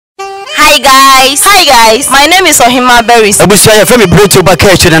Hi guys. My name is Ohima Berries. Abusia ya femi breto ba ka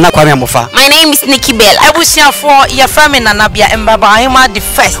na kwame amofa. My name is Nikki Bell. Abusia for ya femi nanabia mbaba Ohima the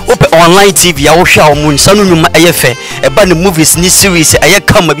first. Ope online TV ya wo hwa omun sanu nyuma eyefe eba ne movies ni series eye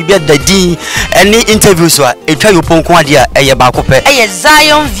kama bibia dadi any interviews wa etwa yoponko ade a eye ba ko pe. Eye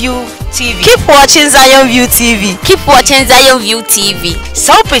Zion View TV. Keep watching Zion View TV. Keep watching Zion View TV.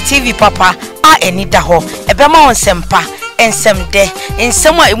 Saupe TV papa a eni da ho ebema onsempa ensemde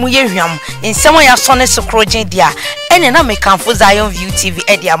ensemo emu ye hwam ensemo ya sone sekrogen dia ene na mekanfo Zion View TV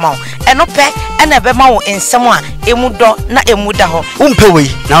e dia ma eno pe ene ebema wo ensemo a emu do na emu da ho umpe we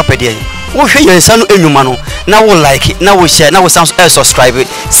na ope dia wo hwe ye nsa no enwuma no na wo like na wo share na wo subscribe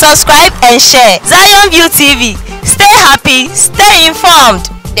and share. Zion View TV. Stay happy, stay informed.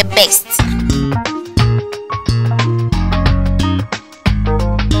 The best.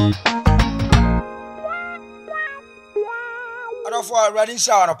 For Reading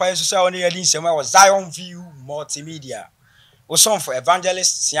Siaw Atta so on the same was Zion View Multimedia. Was song for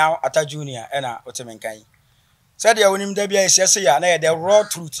Evangelist Siaw Atta Jr. and Otemenkai. Said the onim debia is yes, ya na the raw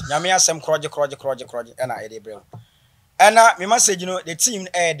truth. Yamia some project and I bro. And me must say, you know, the team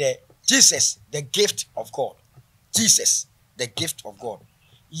there Jesus, the gift of God. Jesus, the gift of God.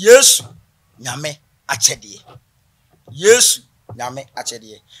 Yes, Yame Achedi. Yes, Yame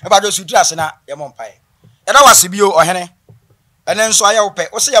Achedi. About those who dress na Yamonpai. And I was Sibio or Hene. And then so I open.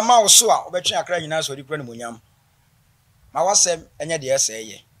 O say ma so a obetwe akra nyina so di kura munyam. Ma wasem enye de ese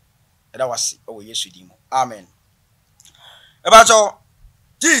ye. E da wase o Yesu di mu. Amen. About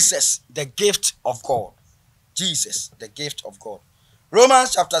Jesus, the gift of God. Jesus, the gift of God.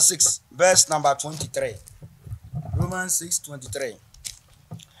 Romans chapter 6, verse number 23. Romans 6:23.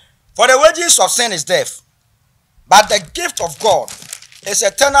 For the wages of sin is death, but the gift of God is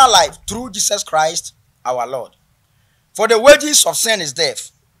eternal life through Jesus Christ our Lord. For the wages of sin is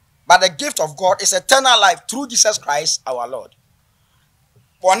death, but the gift of God is eternal life through Jesus Christ our Lord.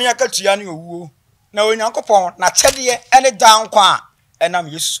 Boni akatua ne owu na onyankopon na chede ene dan kwa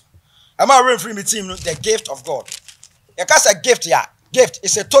enam Yesu. Am read free me team the gift of God. You can say gift ya. Gift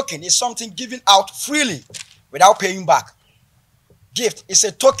is a token, is something given out freely without paying back. Gift is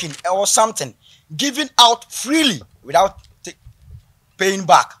a token or something given out freely without paying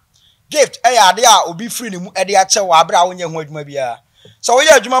back. Gift ade a obi free ni mu ade a che wa abra wonye ho adwuma bia so wo ye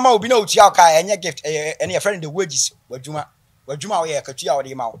adwuma ma obi na otua ka enye gift ene friend the wages wadwuma wo ye katua wo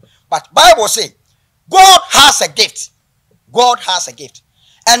de ma wo. But Bible say God has a gift. God has a gift,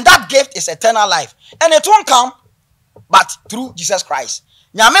 and that gift is eternal life, and it won't come but through Jesus Christ.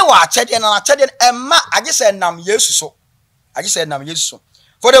 Nyame wa achede na achede emma agise nam Yesu so. Agise nam Yesu so.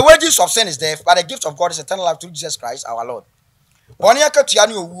 For the wages of sin is death, but the gift of God is eternal life through Jesus Christ our Lord. Boni akatua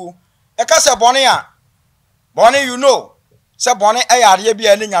ne owu eka se boni a boni you know se boni ayare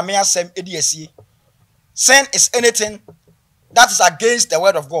bia ne nyame asem edi asie. Sin is anything that is against the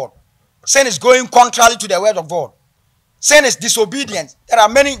word of God. Sin is going contrary to the word of God. Sin is disobedience. There are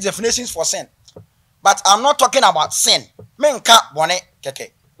many definitions for sin, but I'm not talking about sin. Menka boni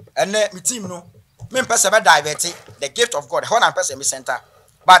keke and me team no men person be divert the gift of God when I'm person me center.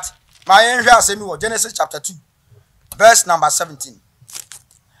 But my enhwe say me Genesis chapter 2 verse number 17.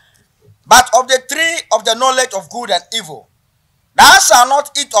 But of the tree of the knowledge of good and evil, thou shalt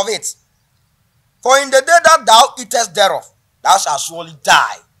not eat of it. For in the day that thou eatest thereof, thou shalt surely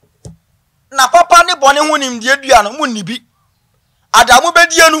die. Na papa ni boni hu nim die dua no munni bi. Adamu be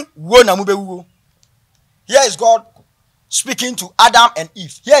die nu wo na mu be wuo. Here is God speaking to Adam and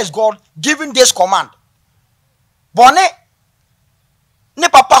Eve. Here is God giving this command. Boni ni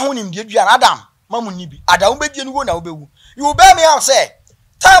papa hu nim die dua Adam ma munni bi. Adamu be die nu wo na wo be wu. You bear me out say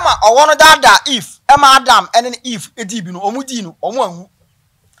time I want that Eve, Emma Adam, and then Eve, Edibino, Omudino, Omu.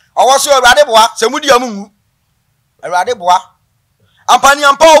 I was so a radeboa, Samudiamu, a radeboa. Ampani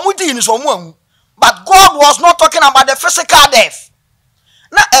and Paul Mudin is one. But God was not talking about the physical death.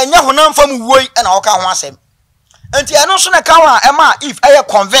 Not a young from way and all can once him. And the announcement account, Emma, Eve, I am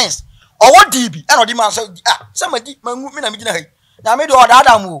convinced. Or what DB, and the man said, somebody, my movement, I'm beginning. Now made all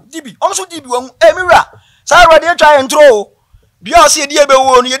Adam, DB, also DB, Emira. Sarah, they try and throw. Bia se die be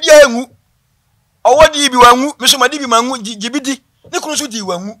wo no ye die angu owodi bi wangu mesomadi bi mangu gibidi ne kunu so di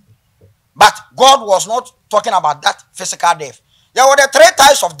wangu. But God was not talking about that physical death. There were the three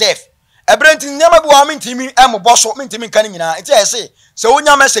types of death. Ebrentin nyama bi wa mentimi emboso mentimi kan nyina enti I say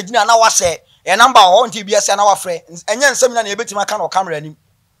onya message na wa say e number o nti bia say na wa frɛ enye nsɛm na ebetima kan o camera anim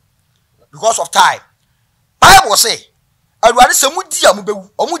because of time. Bible say awurade sɛ mudi a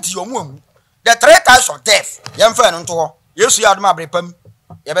mubewu omudi omu the three types of death yemfa no nto ho Yesu ya aduma abrepam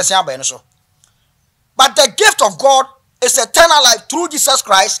yebese abai no so. But the gift of God is eternal life through Jesus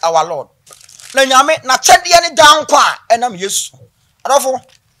Christ our Lord. na nyame na kyɛdeɛ ne da nkwa a ɛnam yesu adɔfo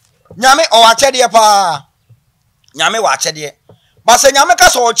nyame ɔwɔ akyɛdeɛ paa nyame wɔ akyɛdeɛ ba sɛ nyame ka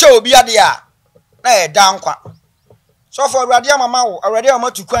sɛ ɔkyɛ obi ade a na ɛda nkwa sɔfo awurade ama ma wo awurade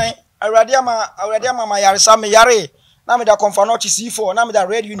ama tu kwan awurade ama ma yaresa me yare na me da komfa no C4 na me da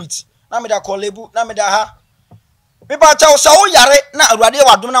red unit na me da kolebu na me da ha me ba cha wo sa wo yare na awurade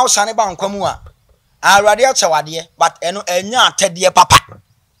wa dom na wo sane ba nkwa mu a awurade acha wade but eno enya atede papa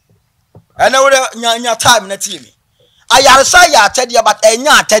eno we nya time na tie me ayaresa ya atede but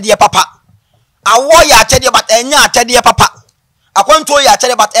enya atede papa awo ya atede but enya atede papa akwanto ya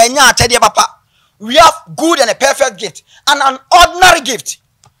atede but enya atede papa. We have good and a perfect gift and an ordinary gift.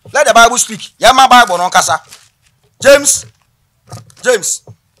 Let the Bible speak. Yama Bible no kasa. James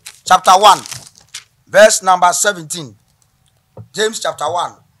chapter 1 verse number 17. James chapter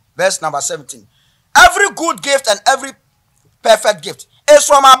 1 verse number 17. Every good gift and every perfect gift is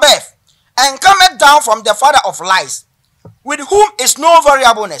from above and cometh down from the Father of lights, with whom is no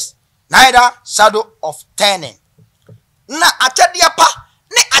variableness, neither shadow of turning. Na atedia pa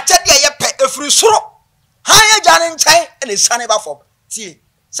ne atedia ye pe efri soro hanye jane nchen and sane ba for tie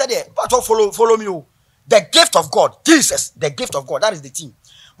said there but follow me o. The gift of God, Jesus, the gift of God, that is the thing.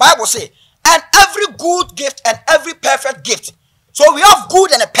 Bible say, and every good gift and every perfect gift. So we have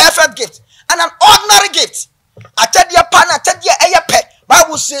good and a perfect gift and an ordinary gift. Atedia pa na atedia eye pe.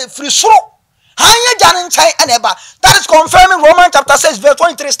 Bible say free soro hanye jane nchen and eba. That is confirming Romans chapter 6 verse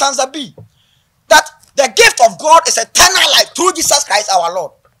 23 stanza B. That the gift of God is eternal life through Jesus Christ our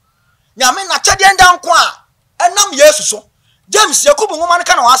Lord. Nyame na chede ndan kwa enam Yesu so. James Yakubu ngoma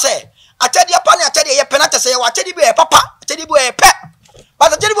kan wa say atede pa na atede ye penate say wa atede bi e papa atede bi e pe.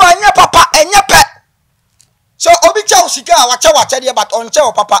 But atede bi anya papa enye pe. So obi cha usika wa cha wa atede but on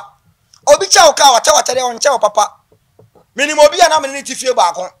cha papa. Obi cha o ka wa cha wa atede on cha papa. Minimum obi na me ni tifie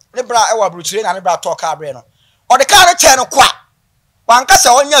ba ko. Ne bra e wa bruchire na ne bra talk abre no. O de ka ne che no kwa. Wanka se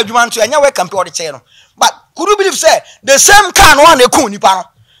onya adwuma nto enya we camp o de che no. But could you believe say the same car no one eku nipa no?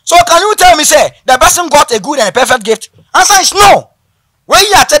 So can you tell me say the person got a good and a perfect gift? Answer is no. Where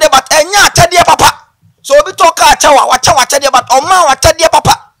you attended but enya attended papa. So obi talk achawa wa attended but oma wa attended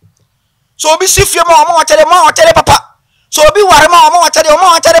papa. So obi sifie ma oma wa attended papa. So obi ware ma oma wa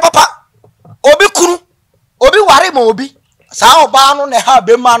attended papa. Obi kuru obi ware ma obi. Sa oba no ne ha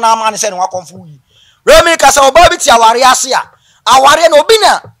be ma na ma ne se ne wa konfu yi. We me ka say oba bi ti aware ase a aware no obi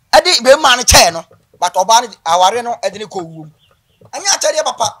na edi be ma ne che no. But oba ni aware no edi ne ko wuom. Anya atade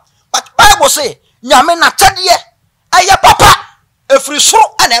papa. But Bible say nyame na atade aye papa efri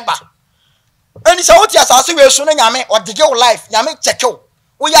soro aneba. Eni say oti asase we so na nyame odege wo life nyame check wo.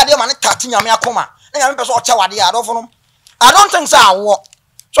 Wo ya de ma ne tati nyame akoma. Na nyame pese o che wade ya adofo no. I don't think say awo.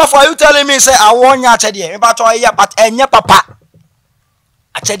 So for you telling me say awo nya atade me ba to aye but enye papa.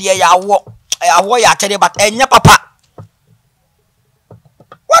 Atade ya awo. Awo ya atade but enye papa.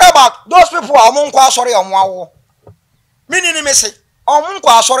 What about those people who are monko sorry omwawo? Mini me say monko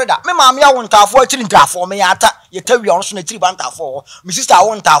asori da. Me maame ya wontafo akiri ntafo me ya ata ye tawi on so na tiri bantafo. Me sister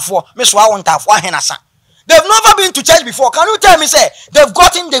wontafo, me so wontafo ahenasa. They've never been to church before. Can you tell me say they've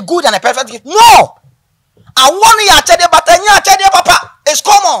gotten the good and the perfect gift? No. I want ya tell but anya tell papa. It's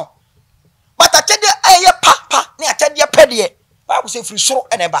common. But I tell you papa, ni tell you pedie. Bible say free soro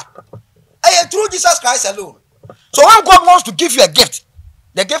eneba. Through Jesus Christ alone. So when God wants to give you a gift,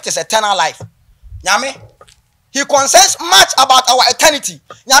 the gift is eternal life. Nyame, he concerns much about our eternity.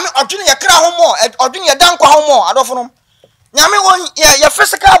 Nyame, odwene ye kra ho mo, odwene ye dankwa ho mo, adofo no. Nyame won ye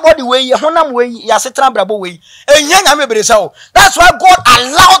physical body way, ye honam way, ye asetran brabo way. Enye nyame beresa o. That's why God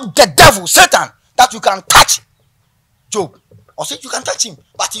allowed the devil, Satan, that you can touch Job. Or say you can touch him,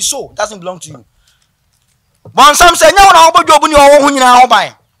 but his soul doesn't belong to you. Bon some say nya wona obo Job ni owo ho nyina ho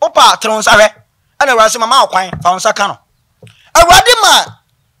ban. Opa tron sare. Ana wura se mama akwan fa onsa ka no. Awurade ma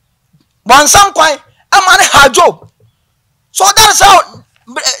one some quite a man had Job. So that's how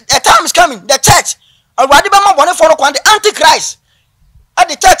a time is coming. The church, a radibama one for the Antichrist. At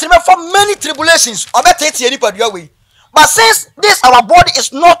the church, remember for many tribulations, or better anybody your way. But since this our body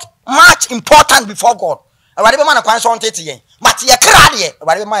is not much important before God, a radibama acquires on 30 years. But ye crady, a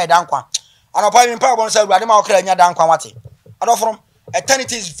radibama dankwa. And a point in power said radima crania dankwa wati. And from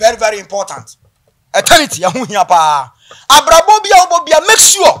eternity is very, very important. Eternity, Abrabobia, make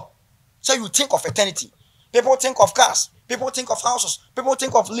sure. So you think of eternity. People think of cars. People think of houses. People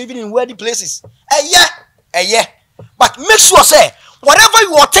think of living in wealthy places. Yeah. But make sure, say, whatever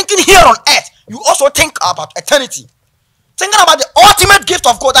you are thinking here on earth, you also think about eternity. Thinking about the ultimate gift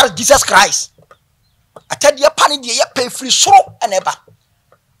of God, that is Jesus Christ. I tell you, you pay free so and ever.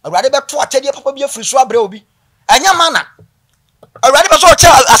 I rather bet to I tell you, Papa be a free so abrobi. And your manner. already person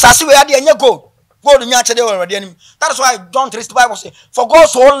child asasi we ade enye gold nya chede already anim. That is why John 3 the Bible say for God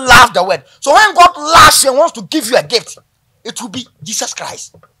so loved the world. So when God loves you and wants to give you a gift, it will be Jesus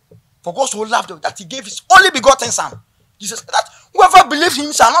Christ. For God so loved the world that he gave his only begotten son. Jesus, that whoever believes in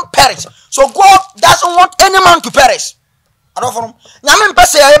him shall not perish. So God doesn't want any man to perish. I don't know. Nyame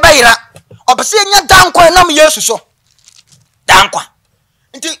mpese ya bayira. Opese nya dankwa na me Yesu so. Dankwa.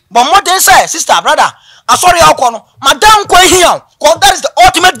 Nti but more than say sister brother, I sorry akọ no. Madankwa here. God, that is the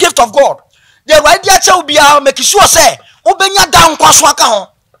ultimate gift of God. The right there will be make sure say obenya dankwa so aka ho.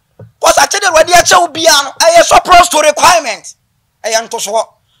 Cause actually the right there will be I surplus to requirement. I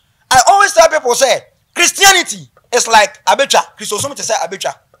always tell people say Christianity is like abecha. Christosum to say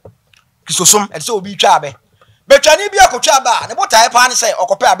abecha. Christosum and so be chabe. Betwani bi akotwa ba ne botae pa ne say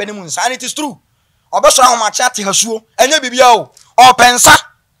okope abani mu nsa, and it is true. Obesora ho macha te hasuo enye bibia o opensa.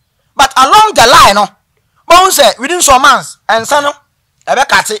 But along the line no bon say within some months ensa no ebe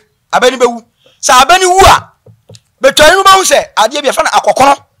kate abani bewu. Sa abani wu a betwani no bon say ade bia fa na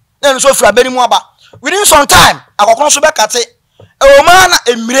akokono na so fura abani mu aba. Within some time akokono so be kate e ma na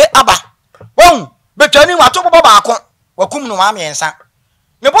emire aba. Bon betwani wato bobo ba akon wakum no ma miensa.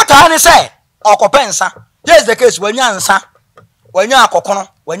 Ne botae ne say okopensa. Here's the case when you answer, when you are cocono,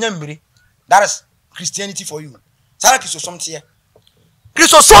 when you are that is Christianity for you. Sarah Christosum here.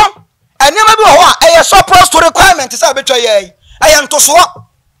 Christosum, and never be a surplus to requirement is a betray. I am to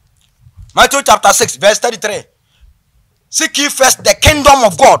swap. Matthew chapter 6, verse 33. Seek ye first the kingdom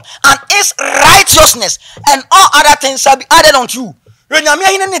of God and its righteousness, and all other things shall be added unto you. When you are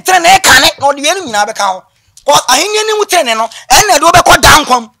in the train, or the enemy now become. Because I ain't train, and I do be called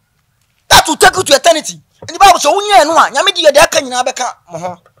down. That will take you to eternity. And the Bible says,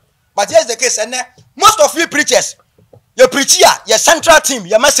 but here's the case, and most of you preachers, your preacher, your central team,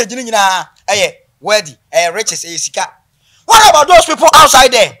 your message in worthy, riches, sika. What about those people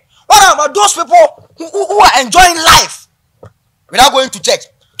outside there? What about those people who are enjoying life without going to church?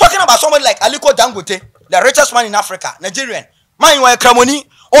 Talking about somebody like Aliko Dangote, the richest man in Africa, Nigerian. Man, you are Kramoni,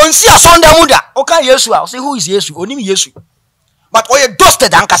 on see a Sunday Muda. Okay, Yesu, I'll say who is Yesu? Only Yesu. But oh, you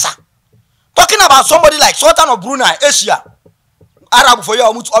dusted Ankasa. Talking about somebody like Sultan of Brunei, Asia, Arab for you,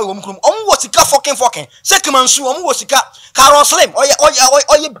 Wasika fucking, Sekimansu, Wasika, Carol Slim, or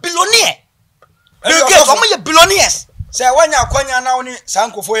you billionaire. You get some of your billionaires. Say, when you're Quanya now,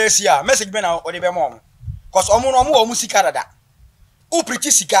 Sanko for Asia, message Ben or the Bemon. Cause Omono Musicarada. O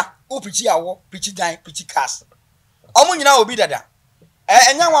pretty sika, o pretty awo, pretty dine, pretty cast. Omunina will be that.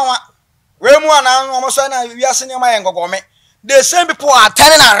 And young one, Remu almost we are sending my Gome. The same people are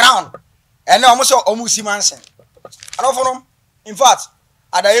turning around. And almost Omusi Manson. I don't know. In fact,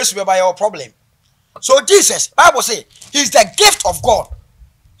 I used to be by your problem. So Jesus, Bible say, he's the gift of God.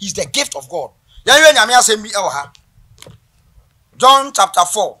 He's the gift of God. John chapter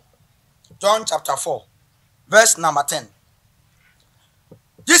 4. John chapter 4. Verse number 10.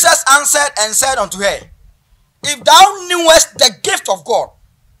 Jesus answered and said unto her, if thou knewest the gift of God,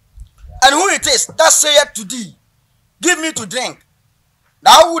 and who it is that saith to thee, give me to drink,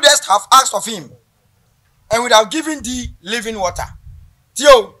 thou wouldest have asked of him, and would have given thee living water.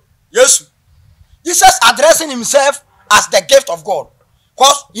 Theo, yes. Jesus addressing himself as the gift of God.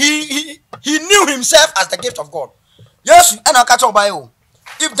 Because he knew himself as the gift of God. Yes, and I'll catch up by you.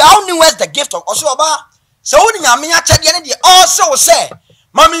 If thou knewest the gift of God, so also say,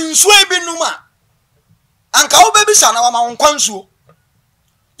 Mammy Sway Numa, and Cow baby son of my own consul.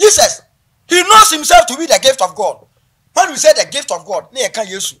 Jesus, he knows himself to be the gift of God. When we say the gift of God,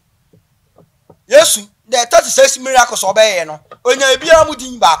 Yesu, the 36 miracles obey. One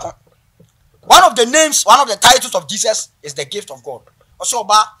of the names, one of the titles of Jesus is the gift of God. Also,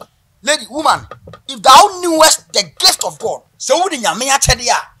 lady, woman, if thou knewest the gift of God, so would Yamia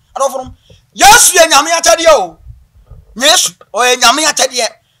Tedia. I don't know. Yes, Yamia Tedio. Yes, or Yamia Tedia.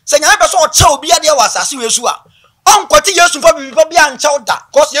 Saying I saw Chow be there was as you are. On Quati Yesu for Bibian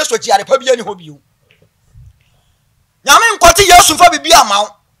Chowda, cause yes, what you are a Pabian Hobby. Yamin Quati Yesu for Bibia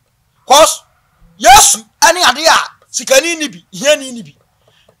Mount, cause yes, any idea, Sikani Nibi, Yeni Nibi.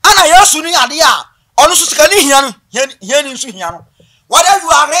 Ana Yesu ni idea, honestly, Sikani Yen Suhiano. Whether you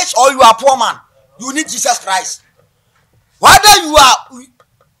are rich or you are poor man, you need Jesus Christ. Whether you are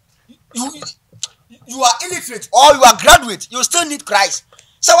illiterate or you are graduate, you still need Christ.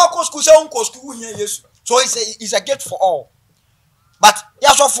 So it's a gift for all. But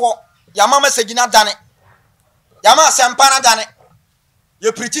yes, for your mama said you not done it. Yama Sampana done it.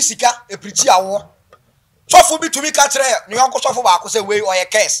 You pretty sika, a pretty hour. So for me to me catch New York so say way or a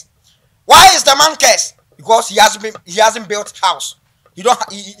case. Why is the man case? Because he hasn't built house. He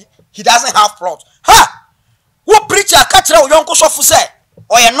doesn't have plot. Ha! Wo preacher akatra wo yonko sofo say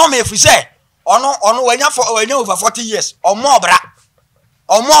oye no me fi say ono wanya over 40 years or more bra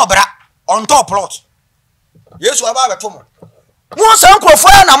on top plot. Yesu aba beto mo. Mo san krofo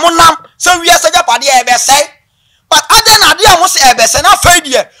na monam say wi asaja pade e be say. But other na dia mo say e be say na fa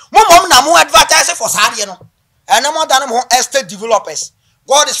die. Mo mom na mo advertise for saade no. And more than more estate developers.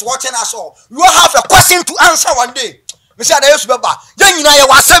 God is watching us all. You have a question to answer one day. Me say Yesu baba. Then you na ye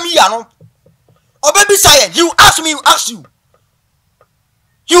wasam yi ano. Obaby say you ask me, you ask you.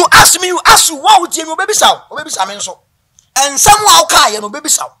 You ask me, you ask you. What would you baby saw? Baby saw me so. And someone okay, you know, baby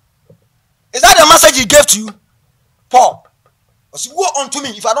saw. Is that the message he gave to you, Paul? Or say, go unto me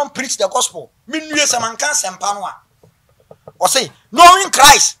if I don't preach the gospel. Me nuye se man kan sempanwa. Or say, knowing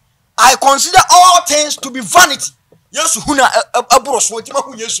Christ, I consider all things to be vanity. Yesu huna abroso ti ma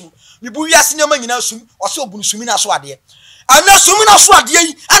hu Yesu. Mi bu wiase nyama nyina sum, or say obunu sumi na so ade. And na sumi na so ade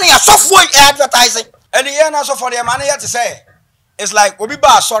yi, and ya sofo advertising. And the year na so for the man here to say, it's like obi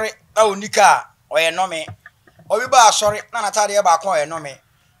ba sorry, oh nika, or ye no me. Obi ba sorry, na natade e ba kon ye no me.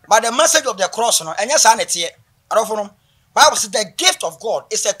 But the message of the cross no, enya sa netie. Adofo Bible says the gift of God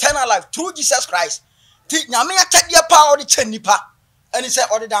is eternal life through Jesus Christ. Ti nyame atade pa odi che nipa. And he said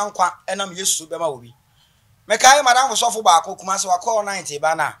odi dan kwa enam Yesu be ma obi. Mekai madam for sofo ba ko kuma se wa call 90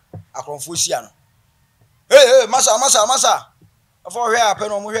 ba na akronfo sia no. Hey, masa. Afọ hwe ape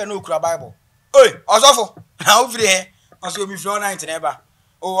no mo hwe na okura Bible. Hey, osofo. Na ofiri he. Oso mi flo 90 na eba.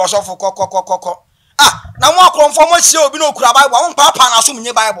 O osofo kokokokoko. Ah, na mo akronfo mo sia obi na okura Bible. Won papa na so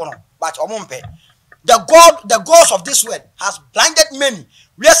munye Bible no. But omo mpe. The gods of this world has blinded many.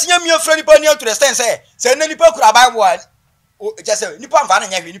 We are seeing me friend nipa near to the stand say na nipa okura Bible. O just say nipa mfa na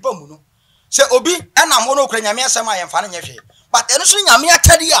nya hwe nipa mu no. Say obi na mo no okura nyame asem a yemfa na nya hwe. But eno so nyame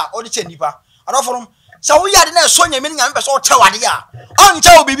atade a odi che nipa. Adofo so we are na so nyame nyame be so che wade a. On che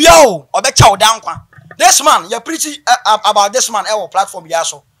obibia o, obe che odan kwa. This man, you preaching about this man our platform here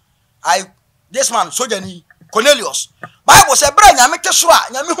so. This man Sojani Cornelius. Bible say bra nyame te so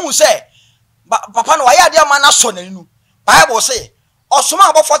a nyame hu say papa no waya dia man aso na nu. Bible say osoma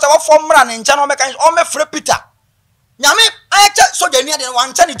abofota wofo mra ne ncha no meka o mefre Peter. Nyame acha Sojani ade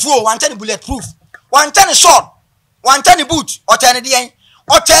wan cha ni tuo, wan cha ni bulletproof, wan cha ni sword, wan cha ni boot, o cha ni den,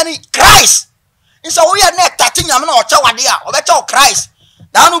 o cha ni Christ. Insa we are na tati nyame na o cha wade a, o be cha Christ.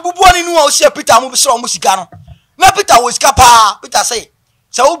 Na no bubu ani nu o se Peter mu bisro mu sika no. Na Peter wo sika pa. Peter say,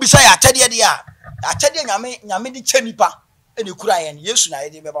 "Se wo bisa ya atade de a, atade nyame di che nipa e ne kura ye ne Yesu na ye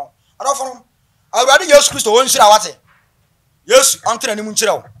de be ba." Adofo no, awurade Yesu Kristo won hira wate. Yesu antena ni mu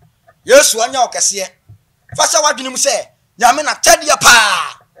nkire wo. Yesu anya okese. Fasa wadwene mu se, nyame na atade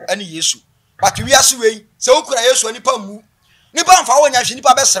pa ani Yesu. But we are we se wo kura Yesu ani pa mu. Nipa mfa wo nya hwe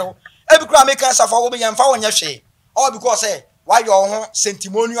nipa be serew. Ebi kura make answer for wo be nya mfa wo nya hwe. All because say why your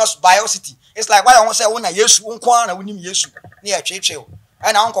sentimentous biosity. It's like why I want say wona Yesu wonko na wonim Yesu na ye twetwe o.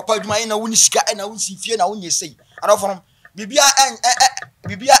 E na wonko pa adwuma e na woni sika e na wonsi fie na wonye sei. Adofo bibia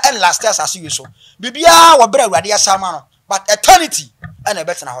en last years as you so. Bibia wo bra awurade asama no. But eternity e na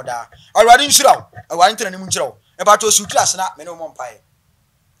better na hoda. Awurade nsura wo. Awurade ntena nim nkyira wo. E ba to su class na me no mo mpae.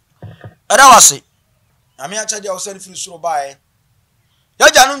 Era wase. Na me acha dia wo sɛ firi suro bae. Ya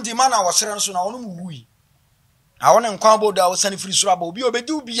janum di mana wo sere nso na wono mu hui. I want to come da send free suraba obi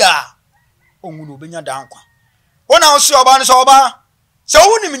obedi ubia onwunu obenya da nkwa wona osi oba ne so oba se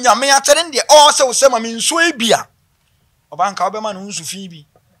woni nyame atere de o se wo sema me nso ebia oba nka obema no nsu fi bi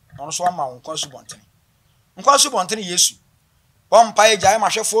no so ama nkwa su bontene Yesu bompa eja ma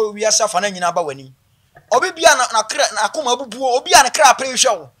hwefo wi asa fa na nyina ba wani obi bia na kra na akoma bubuo obi a ne kra pre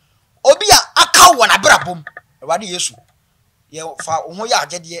hwe obi a aka wo na brabom ewade Yesu ye fa ho ya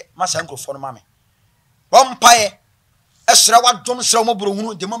agede masa nkrofo no mame Bompae esra wadom sra mo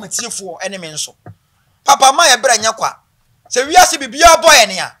brohunu de mama tiefo ene me nso papa ma ye bra nya kwa se wiase bibia boy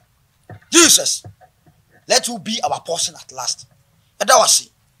ne a Jesus let you be our portion at last eda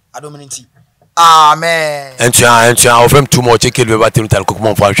wasi adominity amen entua ofem too much ke be batem tan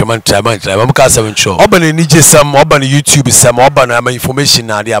kokoma fa hweman try mam ka 7 show oban ni je sam oban YouTube sam oban ama information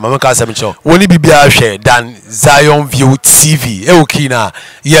na dia mam ka 7 show woni bibia hwe dan Zion View TV e okina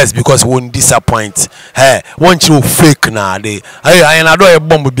yes because won't disappoint won chiro fake na de ayi na do e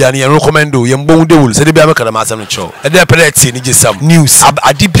bomb bia na recommend o ye mbon de wul se de bia make na 7 show e de predicate ni je sam news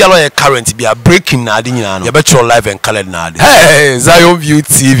adi bia lo ye current bia breaking na adi nyina no ye be chiro live and colored na adi Zion View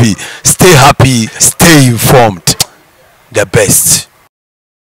TV stay happy, stay informed. The best.